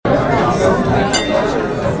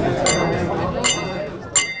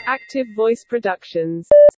Active Voice Productions.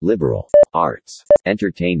 Liberal arts,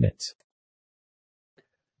 entertainment.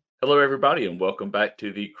 Hello, everybody, and welcome back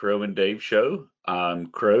to the Crow and Dave Show. I'm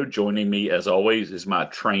Crow. Joining me, as always, is my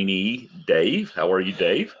trainee, Dave. How are you,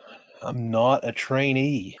 Dave? I'm not a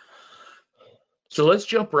trainee. So let's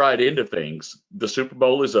jump right into things. The Super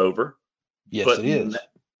Bowl is over. Yes, but it is.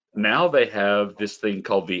 Now they have this thing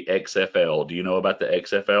called the XFL. Do you know about the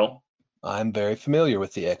XFL? I'm very familiar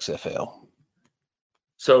with the XFL.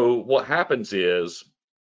 So what happens is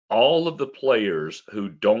all of the players who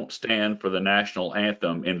don't stand for the national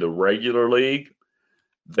anthem in the regular league,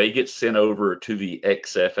 they get sent over to the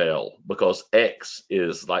XFL because X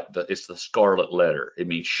is like it's the scarlet letter. It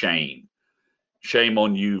means shame. Shame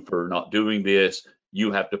on you for not doing this.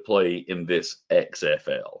 You have to play in this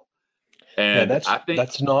XFL. And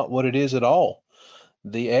that's not what it is at all.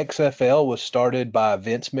 The XFL was started by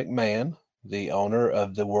Vince McMahon, the owner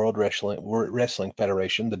of the World Wrestling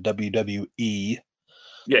Federation, the WWE.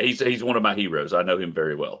 Yeah, he's one of my heroes. I know him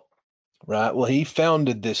very well. Right. Well, he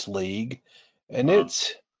founded this league, and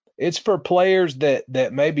it's for players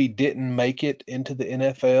that maybe didn't make it into the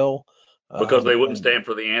NFL because they wouldn't stand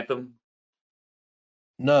for the anthem.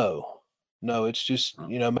 No, it's just,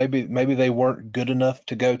 maybe they weren't good enough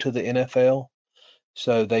to go to the NFL.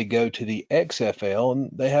 So they go to the XFL and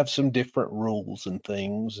they have some different rules and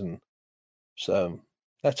things. And so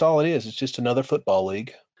that's all it is. It's just another football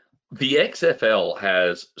league. The XFL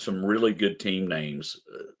has some really good team names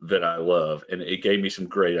that I love, and it gave me some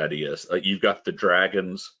great ideas. You've got the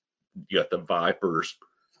Dragons, you got the Vipers.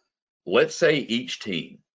 Let's say each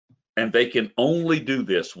team, and they can only do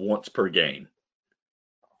this once per game.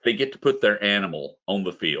 They get to put their animal on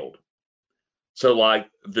the field. So like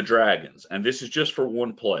the Dragons, and this is just for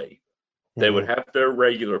one play, they would have their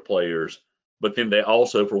regular players, but then they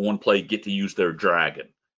also for one play get to use their dragon,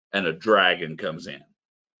 and a dragon comes in.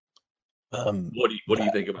 What do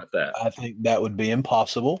you think about that? I think that would be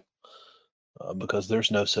impossible because there's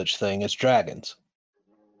no such thing as dragons.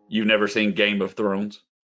 You've never seen Game of Thrones?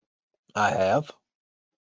 I have.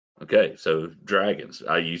 Okay, so dragons,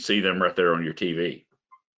 you see them right there on your TV.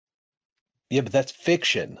 Yeah, but that's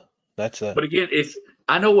fiction. But again,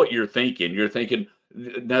 I know what you're thinking. You're thinking,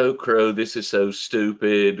 no, Crow, this is so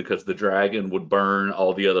stupid because the dragon would burn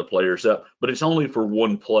all the other players up. But it's only for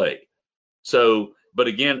one play. So, but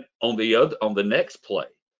again, on the next play,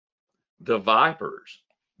 the Vipers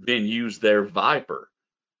then use their Viper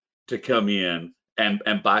to come in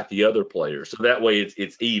and bite the other players. So that way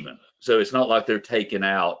it's even. So it's not like they're taking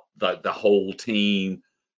out the whole team,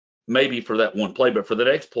 maybe for that one play, but for the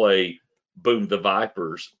next play, boom, the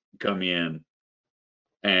Vipers come in,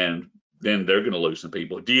 and then they're going to lose some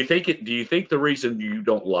people. Do you think the reason you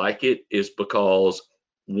don't like it is because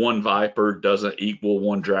one Viper doesn't equal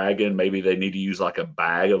one dragon? Maybe they need to use like a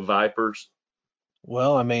bag of Vipers?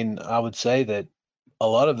 Well, I mean, I would say that a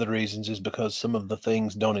lot of the reasons is because some of the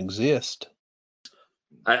things don't exist.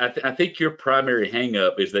 I think your primary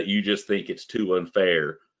hang-up is that you just think it's too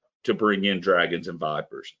unfair to bring in dragons and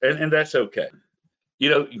Vipers, and that's okay.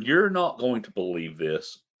 You're not going to believe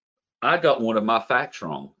this. I got one of my facts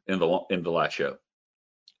wrong in the last show.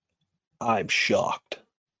 I'm shocked.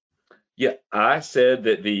 Yeah, I said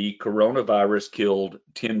that the coronavirus killed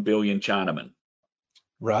 10 billion Chinamen.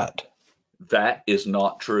 Right. That is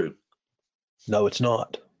not true. No, it's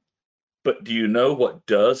not. But do you know what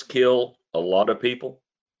does kill a lot of people?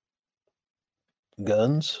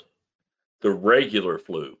 Guns? The regular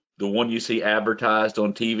flu, the one you see advertised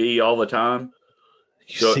on TV all the time.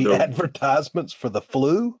 You see advertisements for the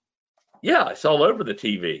flu? Yeah, it's all over the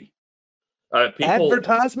TV.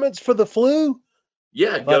 Advertisements for the flu?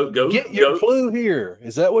 Yeah, get your flu here.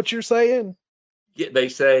 Is that what you're saying? Yeah, they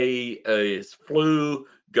say it's flu.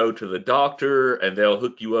 Go to the doctor, and they'll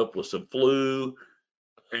hook you up with some flu.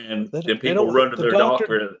 And then people run to their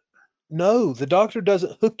doctor. No, the doctor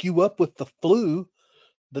doesn't hook you up with the flu.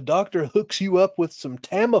 The doctor hooks you up with some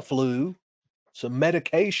Tamiflu, some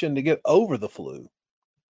medication to get over the flu.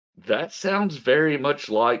 That sounds very much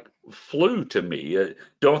like flu to me.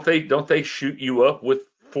 Don't they shoot you up with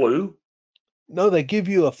flu? No, they give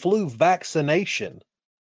you a flu vaccination.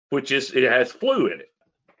 It has flu in it.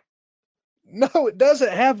 No, it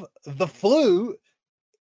doesn't have the flu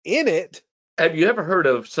in it. Have you ever heard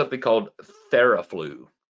of something called Theraflu?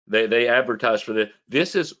 They advertise for this.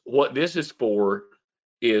 This is what this is for.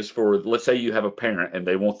 Let's say you have a parent and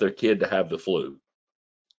they want their kid to have the flu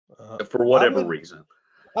for whatever reason.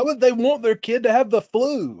 Why would they want their kid to have the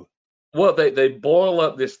flu? Well, they boil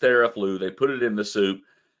up this Theraflu. They put it in the soup.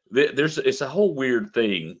 It's a whole weird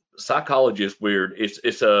thing. Psychology is weird.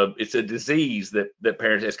 It's a disease that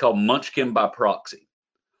parents. It's called Munchkin by proxy.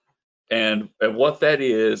 And what that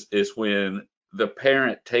is when the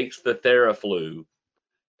parent takes the Theraflu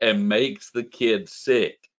and makes the kid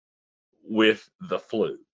sick with the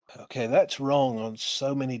flu. Okay, that's wrong on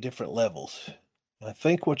so many different levels. I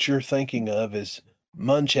think what you're thinking of is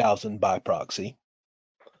Munchausen by proxy,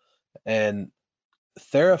 and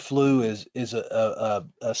Theraflu is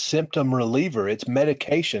a symptom reliever. It's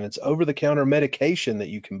medication. It's over-the-counter medication that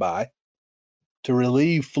you can buy to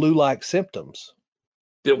relieve flu-like symptoms.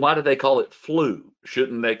 Then why do they call it flu?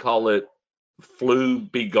 Shouldn't they call it flu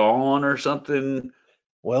be gone or something?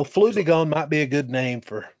 Well, Flubigon might be a good name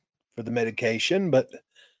for the medication, but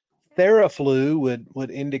Theraflu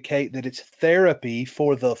would indicate that it's therapy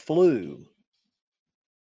for the flu.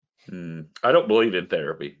 I don't believe in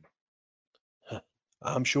therapy.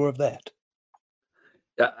 I'm sure of that.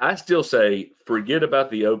 I still say forget about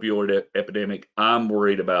the opioid epidemic. I'm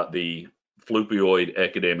worried about the flupioid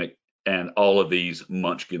epidemic and all of these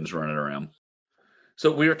munchkins running around.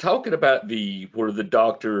 So we were talking about where the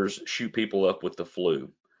doctors shoot people up with the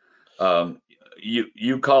flu.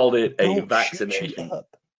 You called it a Don't shoot you vaccination.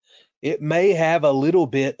 up. It may have a little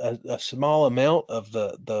bit, a small amount of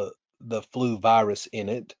the flu virus in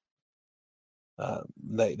it.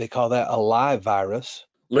 They call that a live virus.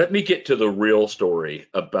 Let me get to the real story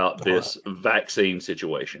about All this vaccine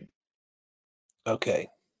situation. Okay.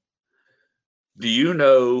 Do you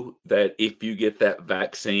know that if you get that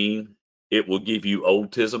vaccine, it will give you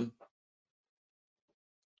autism?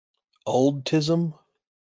 Oldtism?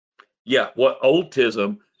 Yeah, what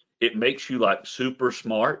autism, it makes you like super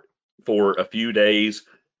smart for a few days.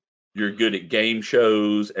 You're good at game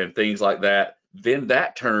shows and things like that. Then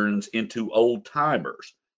that turns into old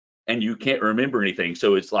timers and you can't remember anything.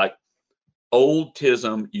 So it's like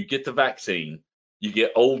autism, you get the vaccine, you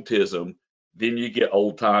get autism, then you get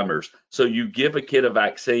old timers. So you give a kid a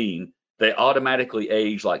vaccine, they automatically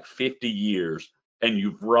age like 50 years, and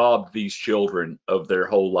you've robbed these children of their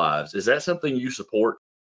whole lives. Is that something you support?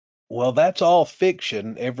 Well, that's all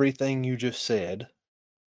fiction, everything you just said.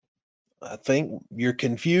 I think you're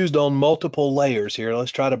confused on multiple layers here.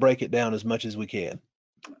 Let's try to break it down as much as we can.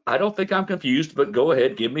 I don't think I'm confused, but go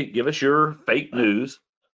ahead, give us your fake news.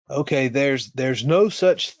 Okay, there's no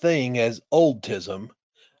such thing as oldtism.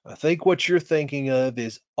 I think what you're thinking of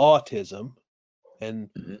is autism. And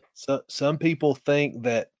Mhm. some people think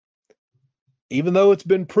that even though it's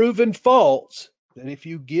been proven false, that if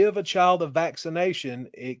you give a child a vaccination,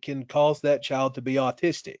 it can cause that child to be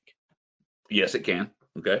autistic. Yes, it can.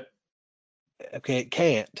 Okay. Okay, it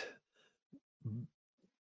can't.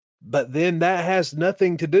 But then that has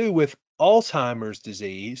nothing to do with Alzheimer's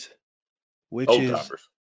disease, which Old is timers.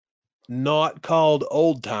 not called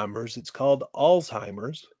old timers, it's called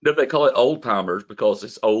Alzheimer's. No, they call it old timers because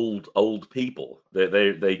it's old people. They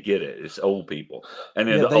get it. It's old people. And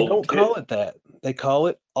then Yeah, the they old don't call kid. it that. They call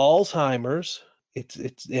it Alzheimer's.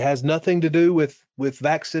 It has nothing to do with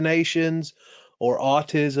vaccinations or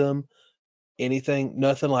autism, anything,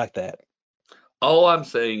 nothing like that. All I'm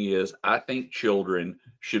saying is I think children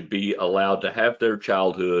should be allowed to have their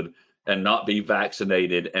childhood and not be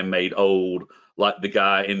vaccinated and made old like the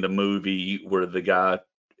guy in the movie where the guy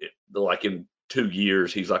like in 2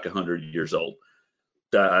 years he's like 100 years old.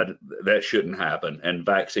 That shouldn't happen, and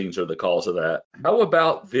vaccines are the cause of that. How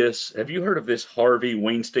about this? Have you heard of this Harvey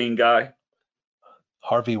Weinstein guy?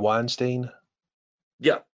 Harvey Weinstein.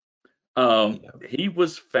 Yeah. Yeah. He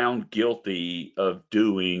was found guilty of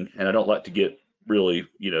doing, and I don't like to get really,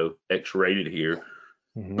 X-rated here,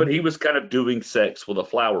 Hmm. but he was kind of doing sex with a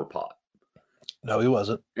flower pot. No, he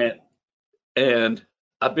wasn't. And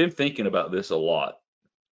I've been thinking about this a lot.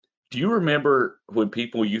 Do you remember when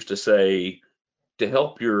people used to say to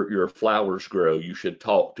help your flowers grow, you should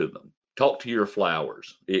talk to them. Talk to your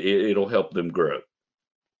flowers. It'll help them grow.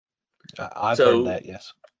 I've heard So that,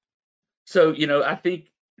 yes. so I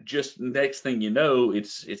think just next thing you know,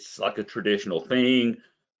 it's like a traditional thing.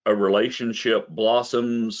 A relationship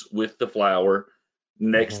blossoms with the flower.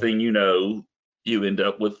 Next Hmm. thing you know, you end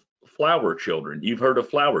up with flower children. You've heard of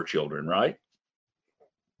flower children, right?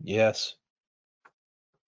 Yes.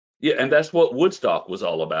 Yeah, and that's what Woodstock was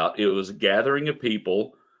all about. It was a gathering of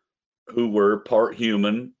people who were part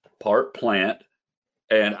human, part plant,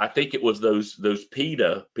 and I think it was those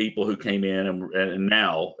PETA people who came in and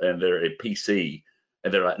they're a PC,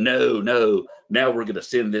 and they're like, no, no, now we're going to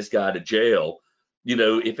send this guy to jail.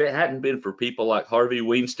 If it hadn't been for people like Harvey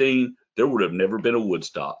Weinstein, there would have never been a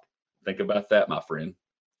Woodstock. Think about that, my friend.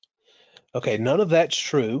 Okay, none of that's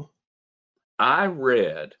true. I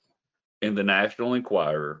read in the National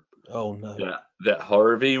Enquirer Oh no. that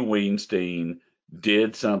Harvey Weinstein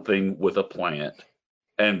did something with a plant,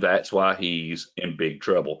 and that's why he's in big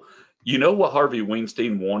trouble. You know what Harvey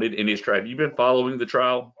Weinstein wanted in his trial? Have you been following the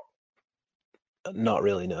trial? Not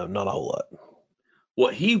really, no, not a whole lot.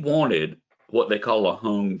 What he wanted, what they call a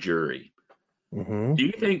hung jury. Hmm. Do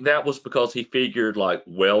you think that was because he figured like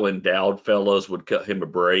well-endowed fellows would cut him a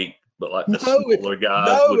break, but like the smaller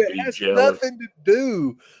guys No, would it be has jealous? nothing to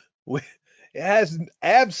do with, it has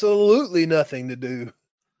absolutely nothing to do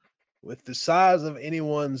with the size of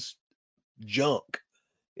anyone's junk.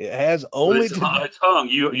 It has But only to do, it's hung.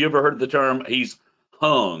 You ever heard the term? He's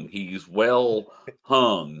hung. He's well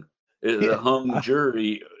hung. A yeah, hung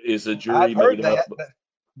jury is a I've jury heard made that, up. but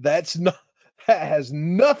that's not, that has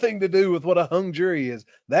nothing to do with what a hung jury is.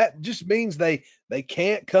 That just means they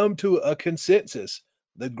can't come to a consensus.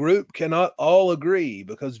 The group cannot all agree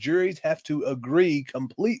because juries have to agree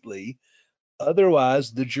completely.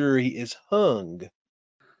 Otherwise, the jury is hung.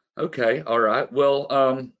 Okay, all right. Well,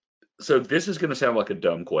 so this is going to sound like a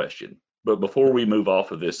dumb question, but before we move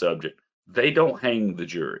off of this subject, they don't hang the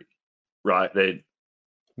jury, right? They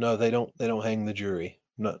No, they don't. They don't hang the jury.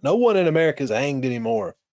 No, no one in America is hanged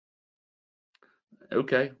anymore.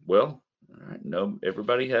 okay. Well, all right. No,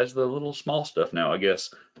 everybody has the little small stuff now, I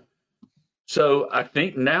guess. So I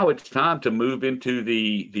think now it's time to move into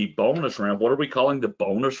the bonus round. What are we calling the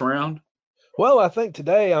bonus round? Well, I think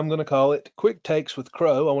today I'm going to call it Quick Takes with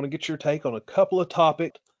Crow. I want to get your take on a couple of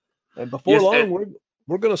topics, and before Yes, long,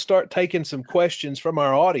 we're going to start taking some questions from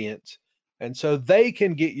our audience, and so they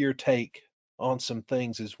can get your take on some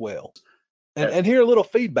things as well, uh, and hear a little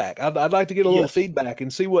feedback. I'd like to get a little yes, feedback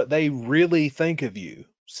and see what they really think of you.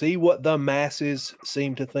 See what the masses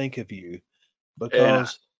seem to think of you, and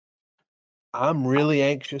because I'm really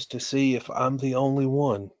anxious to see if I'm the only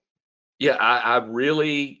one. yeah, I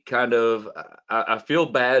really kind of I feel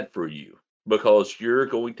bad for you because you're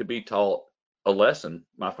going to be taught a lesson,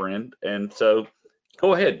 my friend. And so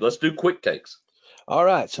go ahead, let's do quick takes. All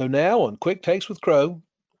right, so now on Quick Takes with Crow,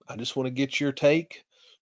 I just want to get your take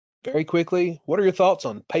very quickly. What are your thoughts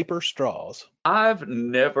on paper straws? I've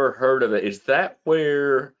never heard of it. Is that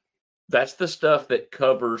where that's the stuff that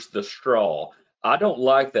covers the straw? I don't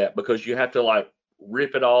like that because you have to like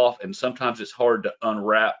rip it off and sometimes it's hard to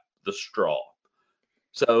unwrap the straw.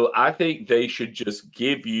 So I think they should just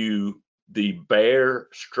give you the bare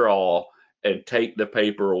straw and take the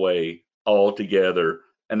paper away altogether.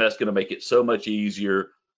 And that's going to make it so much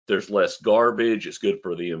easier. There's less garbage. It's good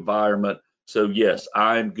for the environment. So, yes,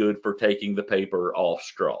 I'm good for taking the paper off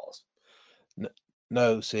straws. N-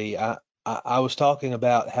 No, see, I was talking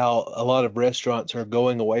about how a lot of restaurants are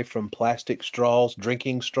going away from plastic straws,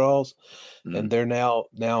 drinking straws, and Mm. they're now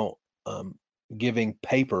giving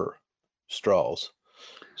paper straws.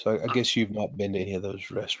 So I guess you've not been to any of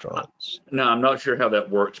those restaurants. Now, I'm not sure how that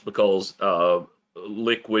works because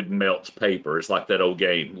liquid melts paper. It's like that old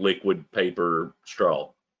game, liquid paper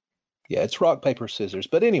straw. Yeah, it's rock, paper, scissors.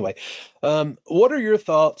 But anyway, what are your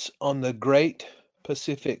thoughts on the Great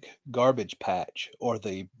Pacific Garbage Patch or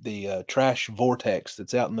the trash vortex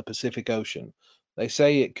that's out in the Pacific Ocean? They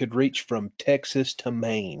say it could reach from Texas to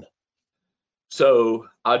Maine. So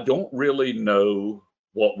I don't really know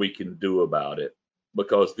what we can do about it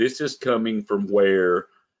because this is coming from where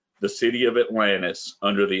the city of Atlantis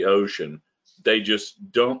under the ocean, they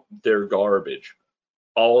just dump their garbage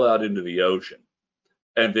all out into the ocean.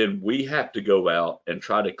 And then we have to go out and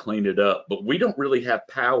try to clean it up, but we don't really have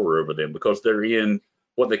power over them because they're in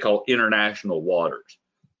what they call international waters.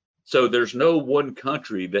 So there's no one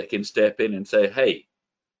country that can step in and say, hey,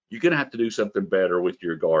 you're going to have to do something better with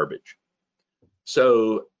your garbage.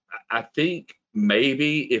 So I think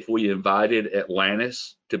maybe if we invited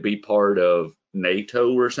Atlantis to be part of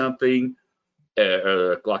NATO or something,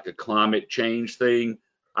 like a climate change thing,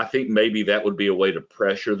 I think maybe that would be a way to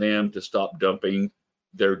pressure them to stop dumping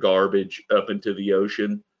their garbage up into the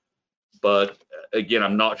ocean. But again,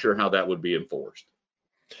 I'm not sure how that would be enforced.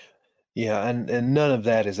 Yeah, and none of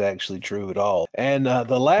that is actually true at all. And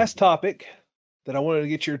the last topic that I wanted to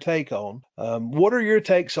get your take on, what are your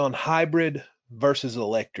takes on hybrid versus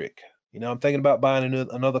electric? You know, I'm thinking about buying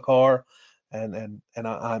another car, I'm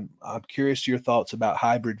curious to your thoughts about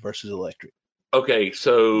hybrid versus electric. Okay,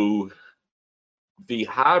 so the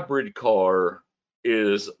hybrid car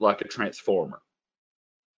is like a transformer.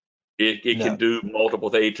 It can No, do multiple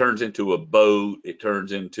things. It turns into a boat. It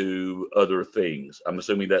turns into other things. I'm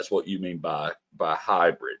assuming that's what you mean by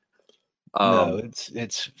hybrid. no, Um,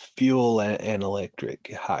 it's fuel and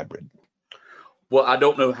electric hybrid. well, I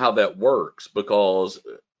don't know how that works because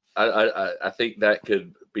I think that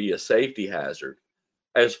could be a safety hazard.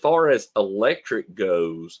 As far as electric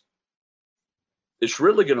goes, it's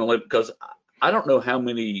really going to limit because I don't know how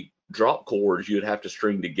many drop cords you'd have to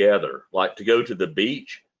string together. Like to go to the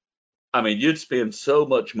beach, I mean, you'd spend so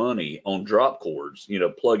much money on drop cords,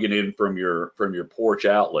 plugging in from your porch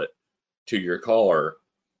outlet to your car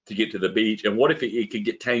to get to the beach. And what if it could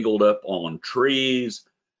get tangled up on trees?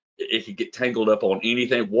 It could get tangled up on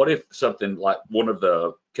anything. What if something like one of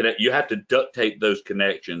the you have to duct tape those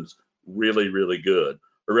connections really, really good,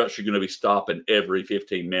 or else you're going to be stopping every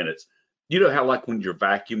 15 minutes. You know how like when you're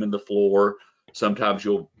vacuuming the floor, sometimes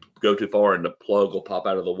you'll go too far and the plug will pop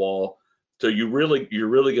out of the wall. So you're really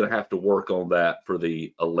going to have to work on that for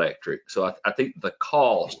the electric. So I think the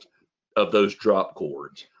cost of those drop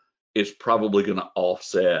cords is probably going to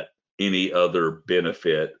offset any other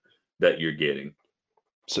benefit that you're getting.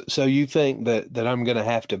 So you think that I'm going to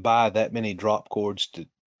have to buy that many drop cords to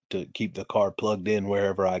keep the car plugged in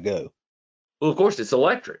wherever I go? Well, of course, it's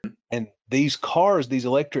electric. And these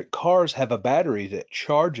electric cars have a battery that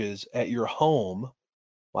charges at your home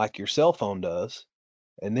like your cell phone does,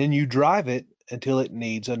 and then you drive it until it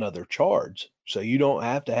needs another charge. So you don't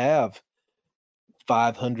have to have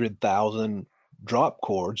 500,000 drop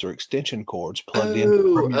cords or extension cords plugged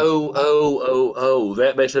in from your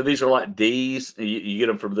That makes sense. These are like D's. You get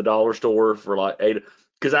them from the dollar store for like 8.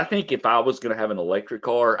 Because I think if I was going to have an electric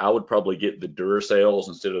car, I would probably get the Duracells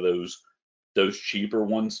instead of those cheaper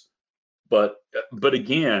ones. But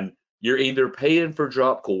again, you're either paying for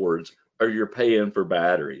drop cords or you're paying for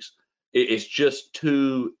batteries. It's just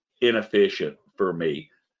too inefficient for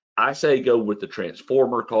me. I say go with the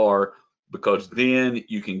transformer car because then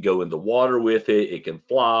you can go in the water with it. It can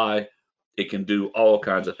fly. It can do all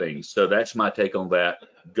kinds of things. So that's my take on that.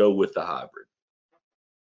 Go with the hybrid.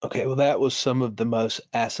 Okay, well, that was some of the most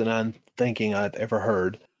asinine thinking I've ever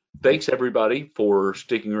heard. Thanks, everybody, for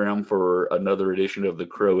sticking around for another edition of the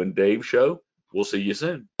Crow and Dave Show. We'll see you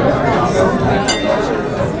soon.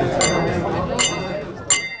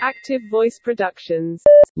 Active Voice Productions.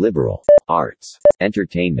 Liberal arts,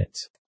 entertainment.